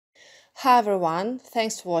Hi everyone,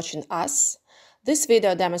 thanks for watching us. This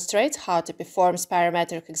video demonstrates how to perform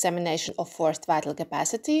spirometric examination of forced vital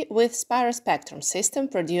capacity with Spiro-Spectrum system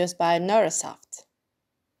produced by Neurosoft.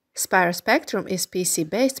 Spiro-Spectrum is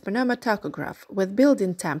PC-based pneumatachograph with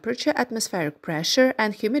built-in temperature, atmospheric pressure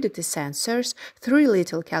and humidity sensors,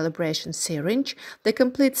 3-liter calibration syringe, the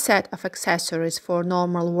complete set of accessories for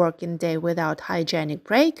normal working day without hygienic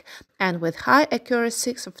break, and with high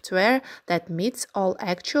accuracy software that meets all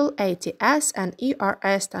actual ATS and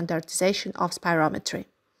ERS standardization of spirometry.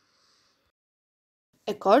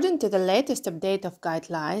 According to the latest update of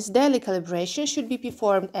guidelines, daily calibration should be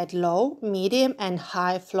performed at low, medium and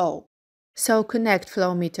high flow. So connect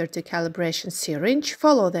flow meter to calibration syringe,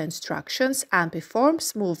 follow the instructions and perform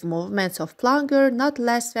smooth movements of plunger not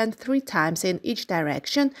less than 3 times in each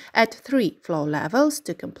direction at 3 flow levels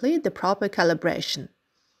to complete the proper calibration.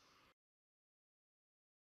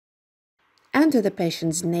 Enter the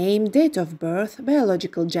patient's name, date of birth,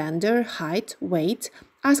 biological gender, height, weight.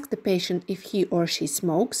 Ask the patient if he or she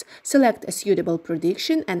smokes. Select a suitable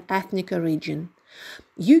prediction and ethnic origin.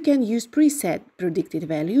 You can use preset predicted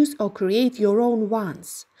values or create your own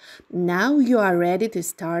ones. Now you are ready to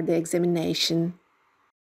start the examination.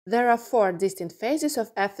 There are 4 distinct phases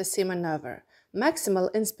of FVC maneuver: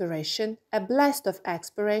 maximal inspiration, a blast of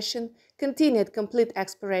expiration, continued complete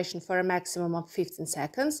expiration for a maximum of 15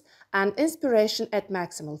 seconds, and inspiration at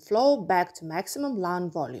maximal flow back to maximum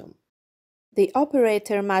lung volume. The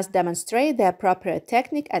operator must demonstrate the appropriate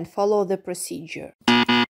technique and follow the procedure.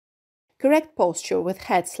 Correct posture with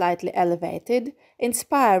head slightly elevated,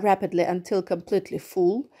 inspire rapidly until completely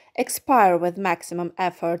full, expire with maximum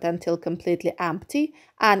effort until completely empty,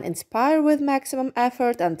 and inspire with maximum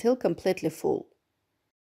effort until completely full.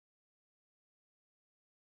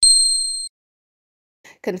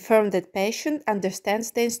 Confirm that patient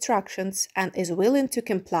understands the instructions and is willing to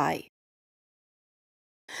comply.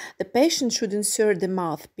 The patient should insert the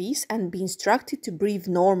mouthpiece and be instructed to breathe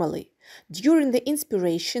normally. During the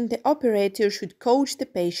inspiration, the operator should coach the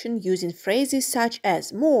patient using phrases such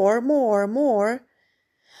as more, more, more.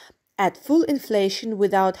 At full inflation,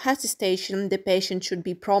 without hesitation, the patient should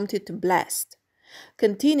be prompted to blast.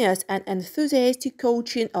 Continuous and enthusiastic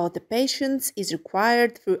coaching of the patients is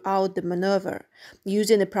required throughout the maneuver,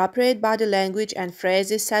 using appropriate body language and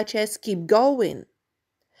phrases such as keep going.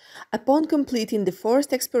 Upon completing the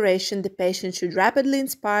forced expiration, the patient should rapidly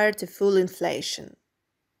inspire to full inflation.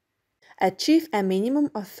 Achieve a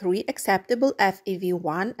minimum of 3 acceptable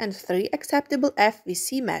FEV1 and 3 acceptable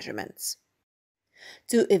FVC measurements.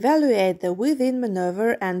 To evaluate the within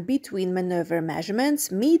maneuver and between maneuver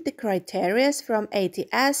measurements, meet the criteria from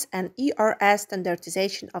ATS and ERS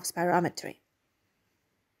standardization of spirometry.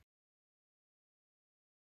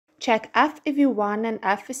 Check FEV1 and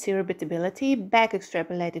FVC repeatability, back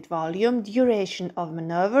extrapolated volume, duration of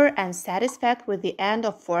maneuver, and satisfied with the end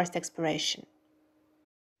of forced expiration.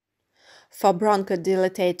 For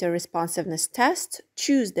bronchodilatator responsiveness test,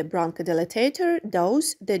 choose the bronchodilatator,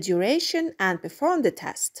 dose, the duration, and perform the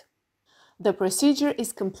test. The procedure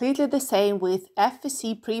is completely the same with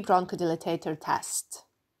FVC pre-bronchodilatator test.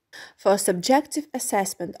 For subjective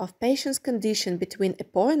assessment of patient's condition between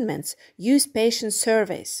appointments, use patient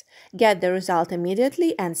surveys. Get the result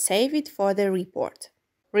immediately and save it for the report.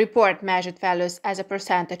 Report measured values as a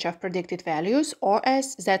percentage of predicted values or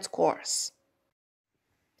as z-scores.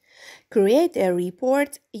 Create a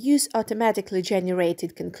report, use automatically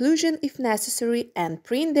generated conclusion if necessary, and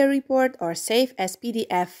print the report or save as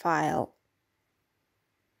PDF file.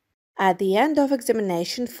 At the end of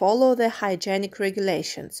examination, follow the hygienic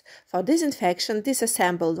regulations. For disinfection,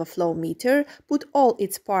 disassemble the flow meter, put all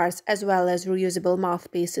its parts as well as reusable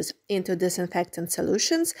mouthpieces into disinfectant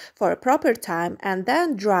solutions for a proper time and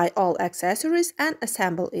then dry all accessories and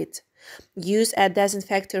assemble it. Use a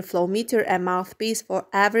disinfector flow meter and mouthpiece for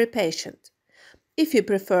every patient. If you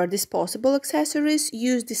prefer disposable accessories,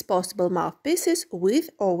 use disposable mouthpieces with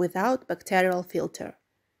or without bacterial filter.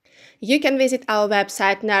 You can visit our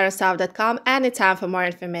website neurosoft.com anytime for more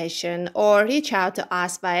information or reach out to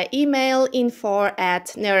us via email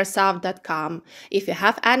info@neurosoft.com if you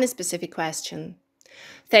have any specific question.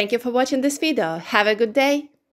 Thank you for watching this video. Have a good day!